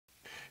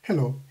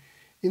Hello,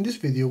 in this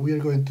video we are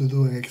going to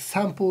do an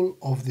example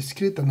of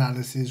discrete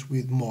analysis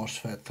with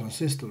MOSFET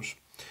transistors.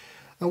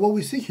 And what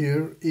we see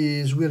here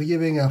is we are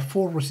giving a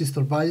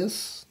 4-resistor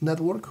bias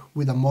network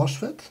with a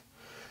MOSFET,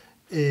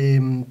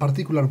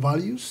 particular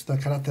values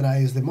that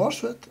characterize the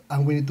MOSFET,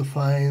 and we need to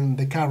find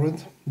the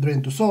current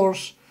drain to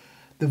source,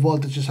 the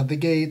voltages at the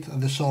gate,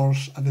 and the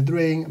source at the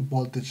drain,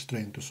 voltage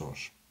drain to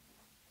source.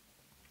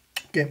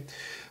 Okay,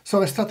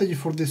 so a strategy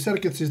for these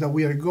circuits is that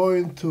we are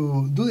going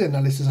to do the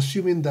analysis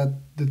assuming that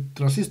the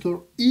transistor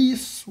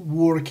is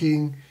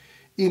working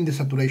in the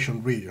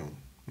saturation region.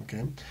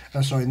 Okay,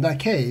 and so in that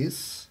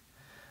case,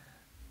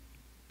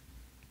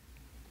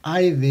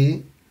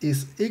 ID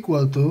is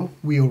equal to,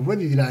 we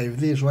already derived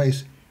this, right?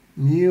 Is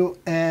mu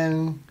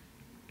n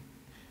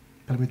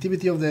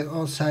permittivity of the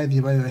oxide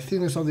divided by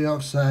thickness of the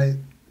oxide,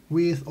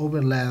 width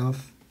over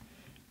length,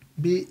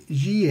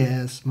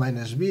 BGS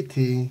minus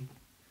BT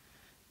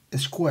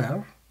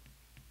square,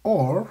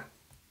 or,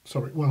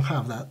 sorry,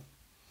 1/2 that,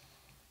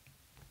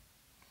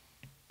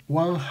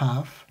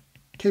 1/2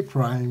 K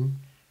prime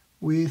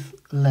with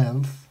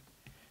length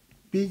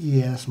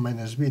BGS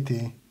minus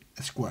BT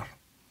square.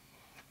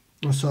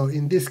 And so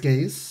in this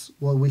case,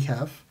 what we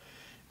have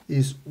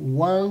is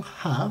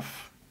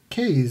 1/2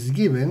 K is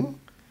given,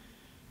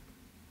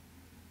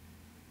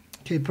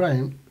 K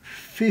prime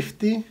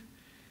 50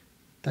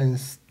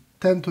 times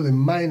 10 to the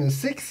minus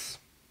 6.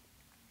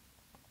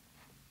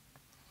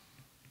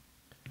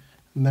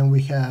 And then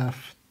we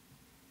have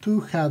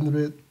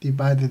 200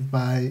 divided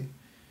by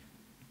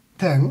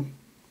 10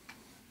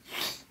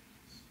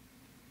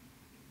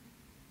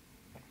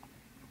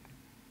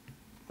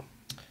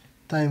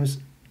 times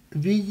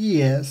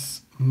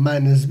VGS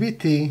minus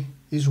VT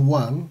is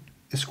 1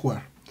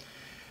 square.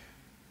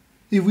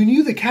 If we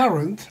knew the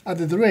current at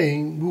the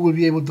drain, we will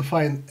be able to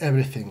find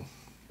everything.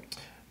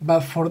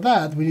 But for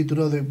that, we need to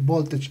know the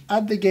voltage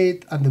at the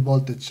gate and the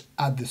voltage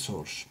at the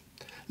source.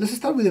 Let's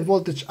start with the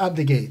voltage at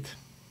the gate.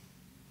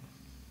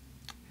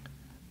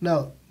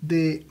 Now,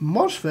 the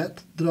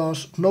MOSFET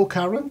draws no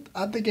current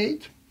at the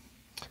gate,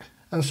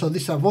 and so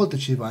this is a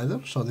voltage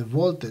divider, so the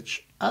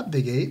voltage at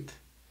the gate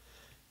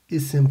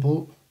is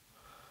simple.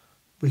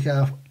 We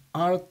have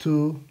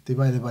R2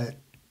 divided by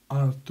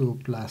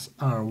R2 plus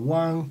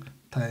R1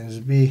 times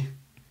B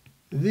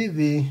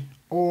VD,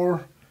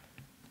 or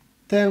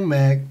 10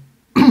 meg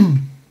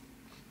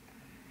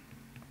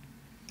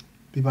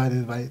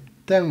divided by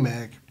 10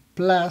 meg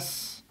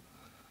plus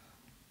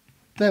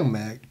 10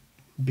 meg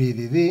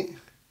BDD.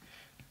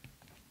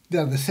 They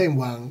are the same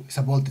one, it's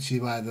a voltage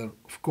divider,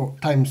 of course,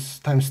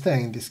 times 10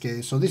 in this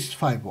case, so this is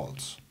 5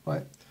 volts,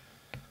 right?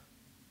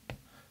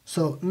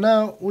 So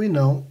now we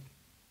know,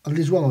 at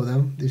least one of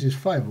them, this is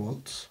 5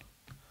 volts,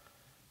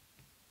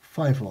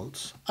 5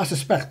 volts. As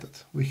expected,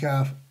 we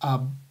have a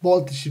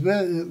voltage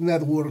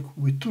network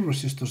with two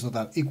resistors that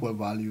are equal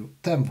value,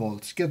 10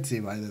 volts gets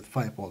divided,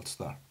 5 volts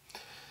there.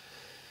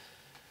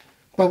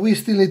 But we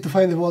still need to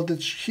find the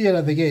voltage here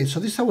at the gate, so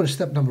this is our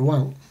step number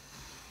 1.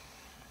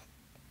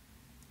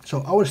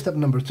 So our step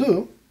number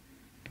 2,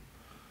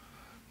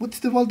 what's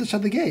the voltage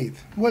at the gate?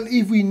 Well,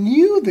 if we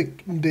knew the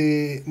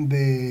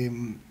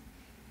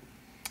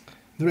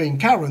drain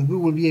current, we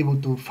will be able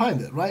to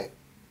find it, right?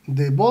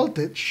 The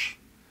voltage,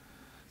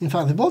 in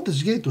fact, the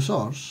voltage gate to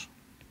source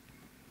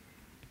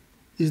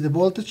is the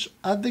voltage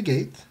at the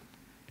gate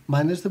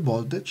minus the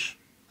voltage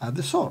at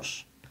the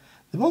source.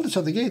 The voltage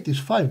at the gate is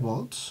 5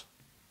 volts,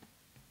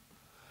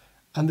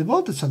 and the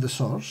voltage at the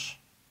source,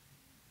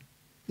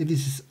 if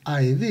this is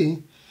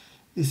ID,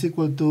 is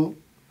equal to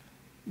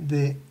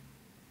the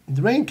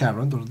drain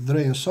current, or the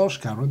drain source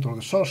current, or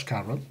the source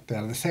current, they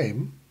are the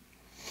same,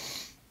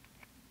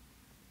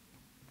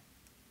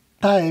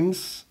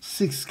 times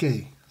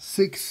 6K,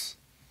 6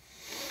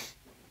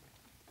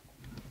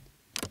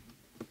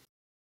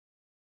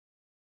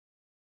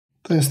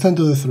 times 10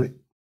 to the 3,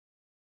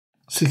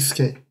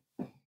 6K.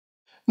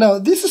 Now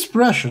this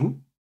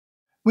expression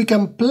we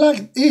can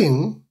plug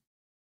in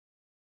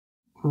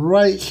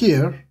right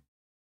here,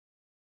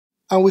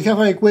 and we have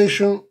an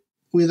equation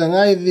with an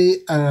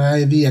ID and an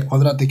ID, a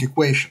quadratic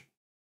equation,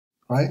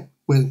 right?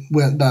 Well,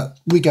 that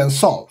we can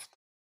solve.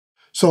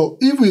 So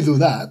if we do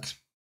that,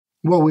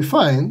 what we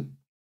find,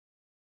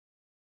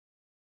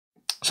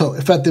 so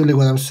effectively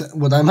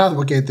what I'm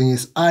advocating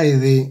is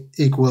ID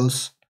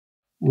equals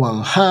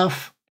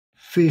 1/2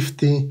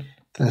 50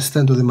 times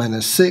 10 to the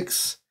minus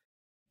 6,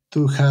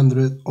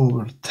 200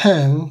 over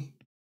 10.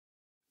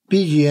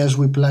 BGS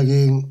we plug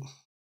in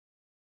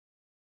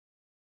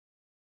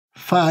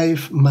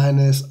 5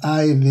 minus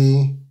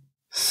ID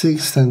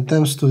 6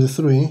 times to the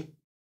 3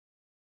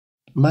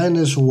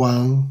 minus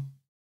 1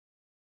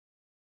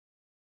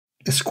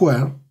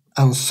 square,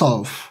 and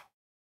solve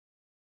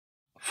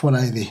for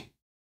ID.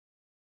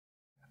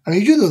 And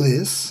if you do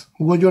this,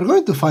 what you're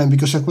going to find,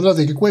 because a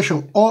quadratic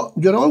equation,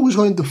 you're always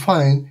going to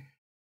find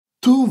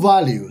two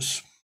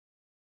values.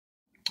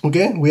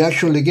 Okay, we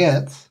actually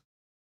get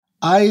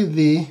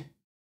ID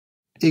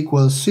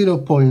equals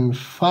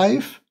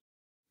 0.5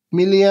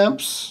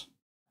 milliamps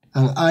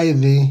and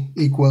ID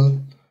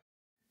equal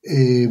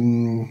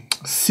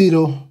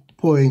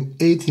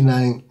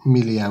 0.89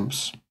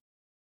 milliamps.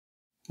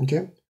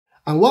 Okay,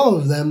 and one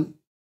of them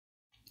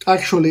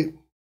actually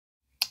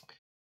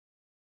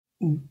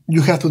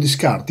you have to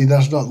discard, it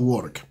does not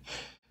work.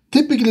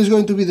 Typically it's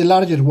going to be the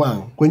larger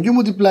one. When you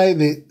multiply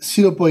the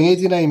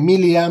 0.89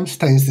 milliamps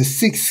times the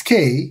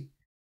 6K,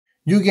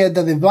 you get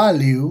that the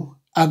value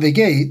at the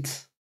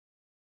gate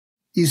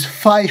is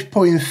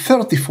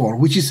 5.34,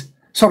 which is,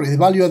 sorry, the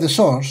value at the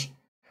source,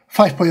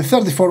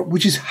 5.34,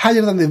 which is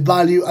higher than the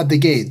value at the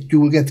gate. You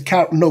will get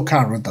no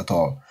current at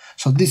all.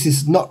 So this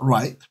is not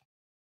right.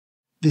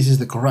 This is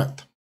the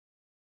correct.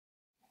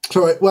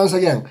 So once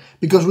again,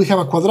 because we have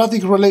a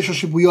quadratic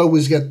relationship, we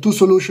always get two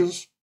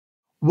solutions.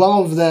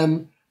 One of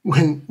them,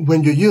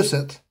 when you use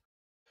it,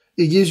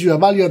 it gives you a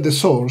value at the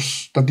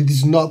source that it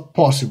is not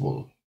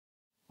possible.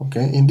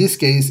 Okay, in this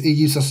case, it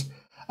gives us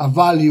a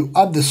value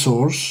at the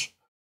source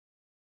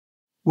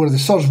where the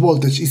source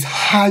voltage is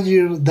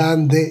higher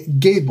than the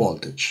gate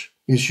voltage.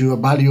 It gives you a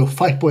value of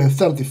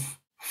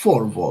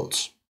 5.34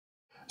 volts.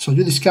 So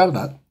you discard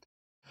that.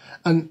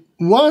 And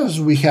once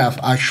we have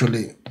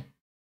actually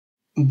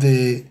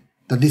that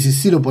this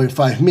is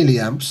 0.5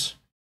 milliamps,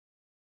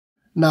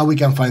 now we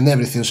can find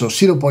everything. So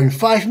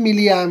 0.5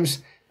 milliamps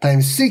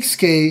times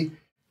 6K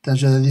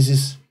tells you that this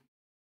is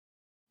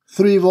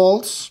 3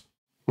 volts,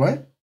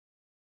 right?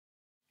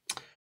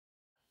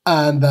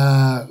 And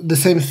the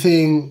same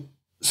thing,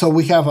 so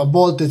we have a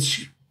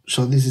voltage,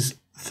 so this is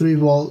 3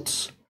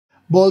 volts.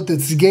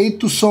 Voltage gate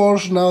to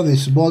source, now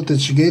this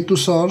voltage gate to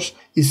source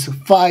is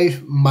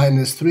 5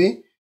 minus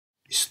 3,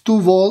 is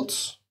 2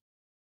 volts.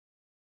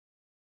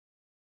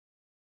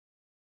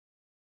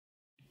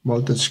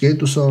 Voltage gate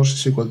to source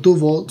is equal to 2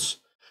 volts,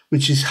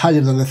 which is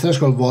higher than the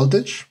threshold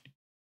voltage,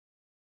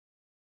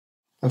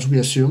 as we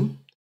assume.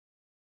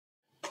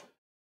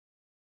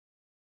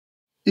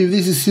 If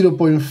this is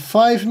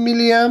 0.5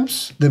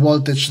 milliamps, the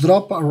voltage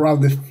drop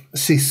around the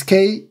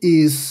 6K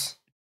is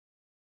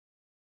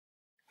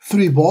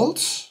 3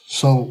 volts.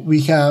 So we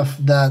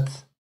have that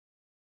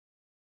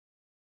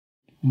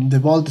the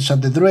voltage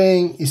at the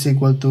drain is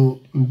equal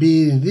to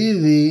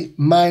VDD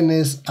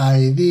minus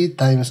ID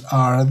times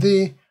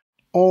RD,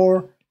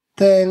 or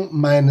 10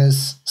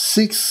 minus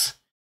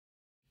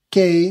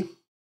 6K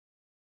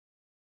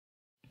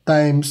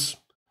times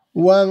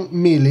 1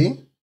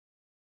 milli,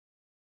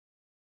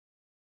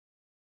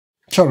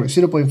 sorry,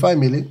 0.5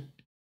 milli,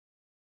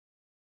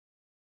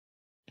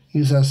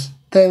 gives us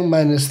 10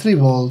 minus 3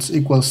 volts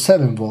equals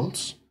 7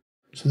 volts.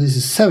 So this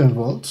is 7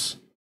 volts.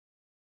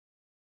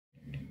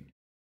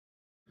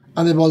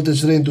 And the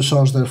voltage drain to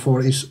source,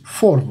 therefore, is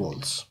 4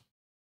 volts.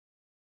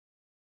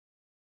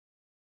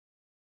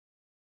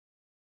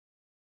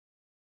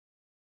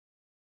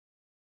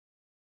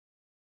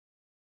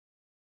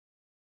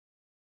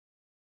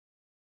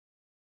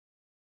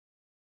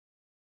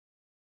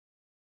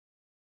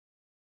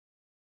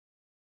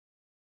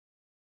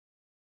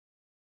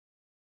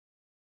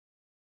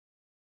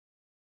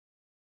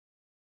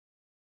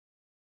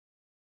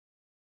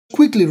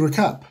 Quickly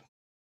recap.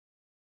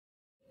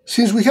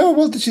 Since we have a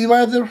voltage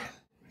divider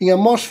in a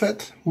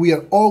MOSFET, we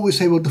are always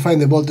able to find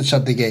the voltage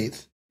at the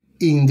gate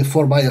in the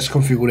 4-bias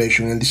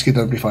configuration in discrete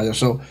amplifier.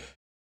 So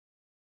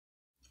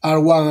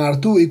R1,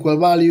 R2 equal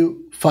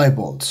value 5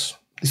 volts.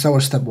 This is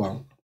our step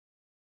 1.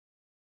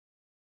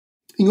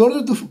 In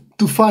order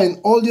to find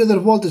all the other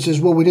voltages,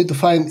 what we need to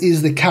find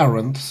is the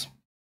current,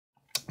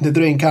 the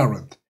drain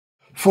current,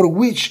 for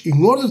which,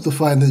 in order to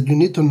find it, you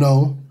need to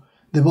know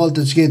the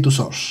voltage gate to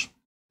source.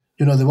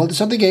 You know the voltage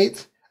at the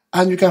gate,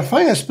 and you can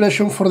find an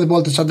expression for the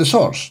voltage at the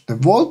source. The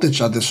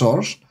voltage at the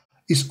source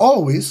is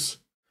always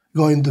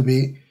going to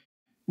be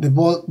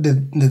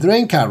the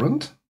drain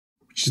current,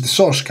 which is the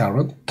source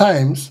current,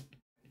 times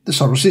the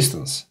source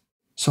resistance.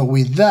 So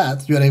with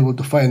that, you are able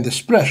to find the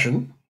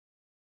expression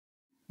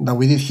that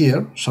we did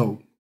here.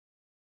 So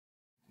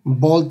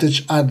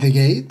voltage at the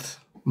gate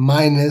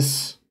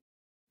minus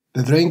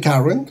the drain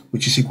current,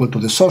 which is equal to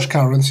the source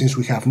current since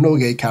we have no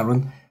gate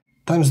current,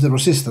 times the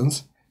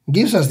resistance,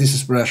 gives us this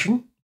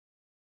expression,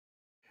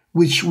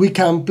 which we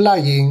can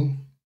plug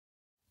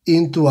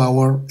into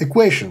our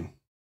equation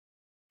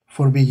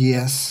for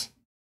VGS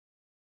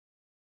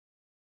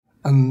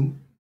and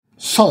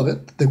solve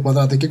it, the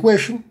quadratic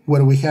equation,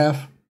 where we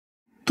have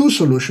two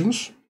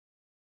solutions,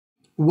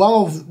 one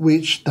of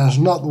which does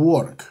not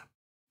work.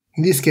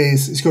 In this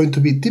case, it's going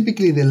to be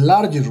typically the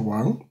larger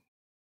one.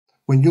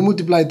 When you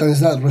multiply times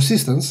that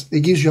resistance,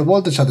 it gives you a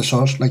voltage at the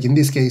source, like in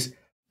this case,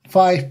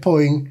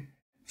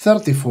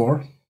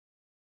 5.34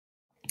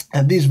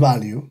 at this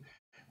value,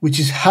 which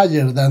is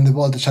higher than the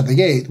voltage at the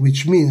gate,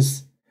 which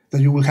means that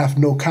you will have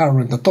no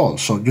current at all.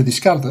 So you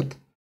discard it.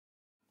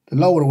 The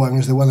lower one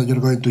is the one that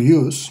you're going to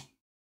use.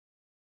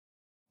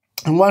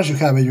 And once you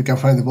have it, you can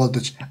find the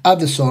voltage at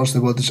the source, the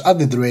voltage at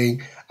the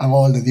drain, and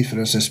all the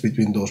differences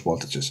between those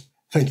voltages.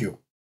 Thank you.